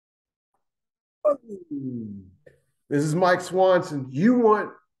This is Mike Swanson. You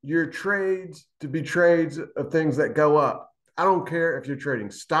want your trades to be trades of things that go up. I don't care if you're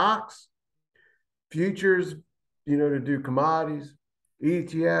trading stocks, futures, to do commodities,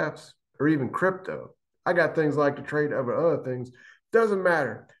 ETFs, or even crypto. I got things like to trade over other things. Doesn't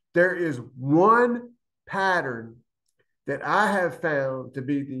matter. There is one pattern that I have found to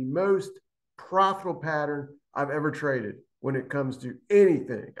be the most profitable pattern I've ever traded when it comes to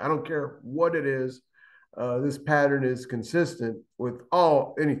anything. I don't care what it is. This pattern is consistent with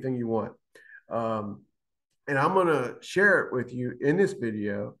anything you want. Um, and I'm going to share it with you in this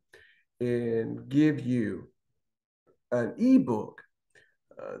video and give you an ebook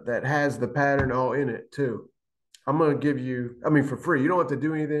that has the pattern all in it too. I'm going to give you, for free. You don't have to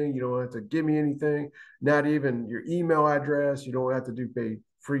do anything. You don't have to give me anything, not even your email address. You don't have to do pay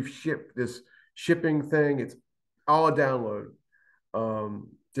free this shipping thing. It's all a download.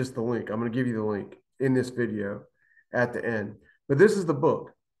 Just the link. I'm going to give you the link in this video at the end. But this is the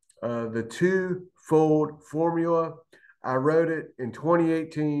book, The Two-Fold Formula. I wrote it in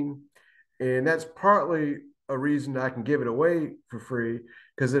 2018, and that's partly a reason I can give it away for free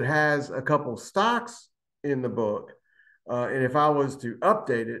because it has a couple stocks in the book. And if I was to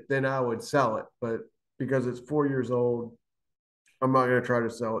update it, then I would sell it. But because it's 4 years old, I'm not going to try to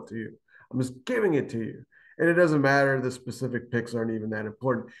sell it to you. I'm just giving it to you. And it doesn't matter. The specific picks aren't even that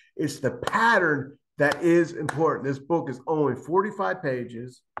important. It's the pattern that is important. This book is only 45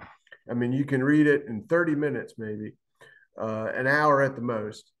 pages. You can read it in 30 minutes, maybe an hour at the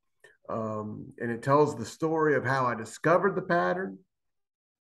most. And it tells the story of how I discovered the pattern,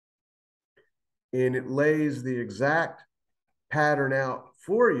 and it lays the exact pattern out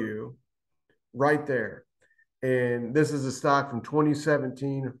for you right there. And this is a stock from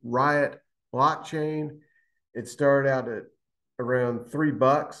 2017, Riot Blockchain. It started out at around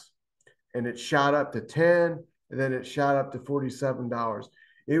 $3 and it shot up to 10, and then it shot up to $47.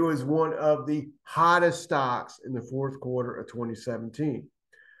 It was one of the hottest stocks in the fourth quarter of 2017.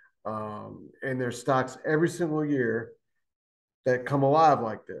 And there's stocks every single year that come alive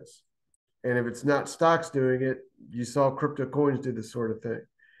like this. And if it's not stocks doing it, you saw crypto coins do this sort of thing.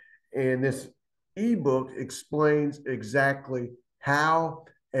 And this ebook explains exactly how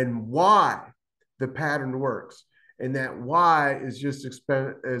and why the pattern works. And that why is just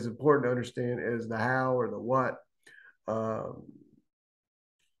as important to understand as the how or the what. Um,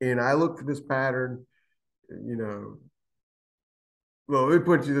 and I look for this pattern, you know, well, let me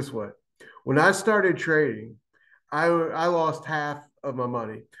put it this way. When I started trading, I lost half of my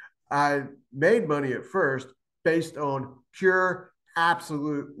money. I made money at first based on pure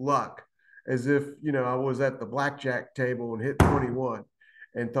absolute luck, as if I was at the blackjack table and hit 21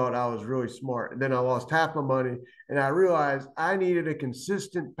 and thought I was really smart. And then I lost half my money, and I realized I needed a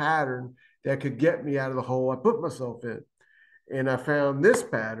consistent pattern that could get me out of the hole I put myself in. And I found this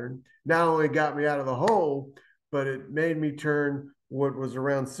pattern not only got me out of the hole, but it made me turn what was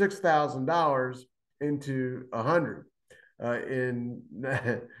around $6,000 into 100 in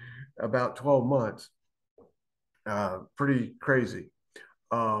about 12 months. Pretty crazy.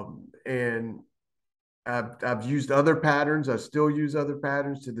 And I've used other patterns. I still use other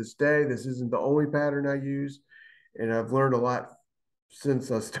patterns to this day. This isn't the only pattern I use, and I've learned a lot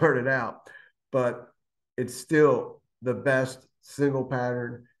since I started out, but it's still the best single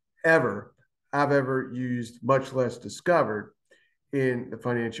pattern ever I've ever used, much less discovered in the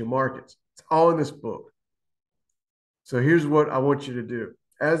financial markets. It's all in this book. So here's what I want you to do.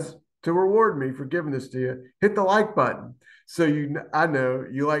 As to reward me for giving this to you, hit the like button. So I know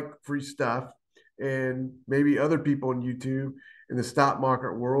you like free stuff, and maybe other people on YouTube in the stock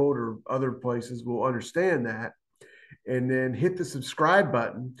market world or other places will understand that. And then hit the subscribe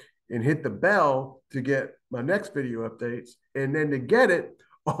button and hit the bell to get my next video updates. And then to get it,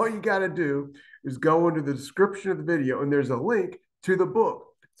 all you got to do is go into the description of the video, and there's a link to the book.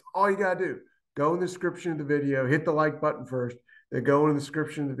 That's all you got to do. Go in the description of the video, hit the like button first, then go in the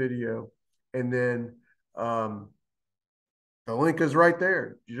description of the video, and then the link is right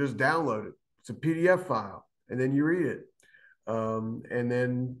there. You just download it. It's a PDF file, and then you read it. And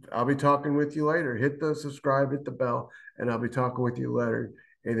then I'll be talking with you later. Hit the subscribe, hit the bell, and I'll be talking with you later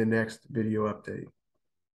in the next video update.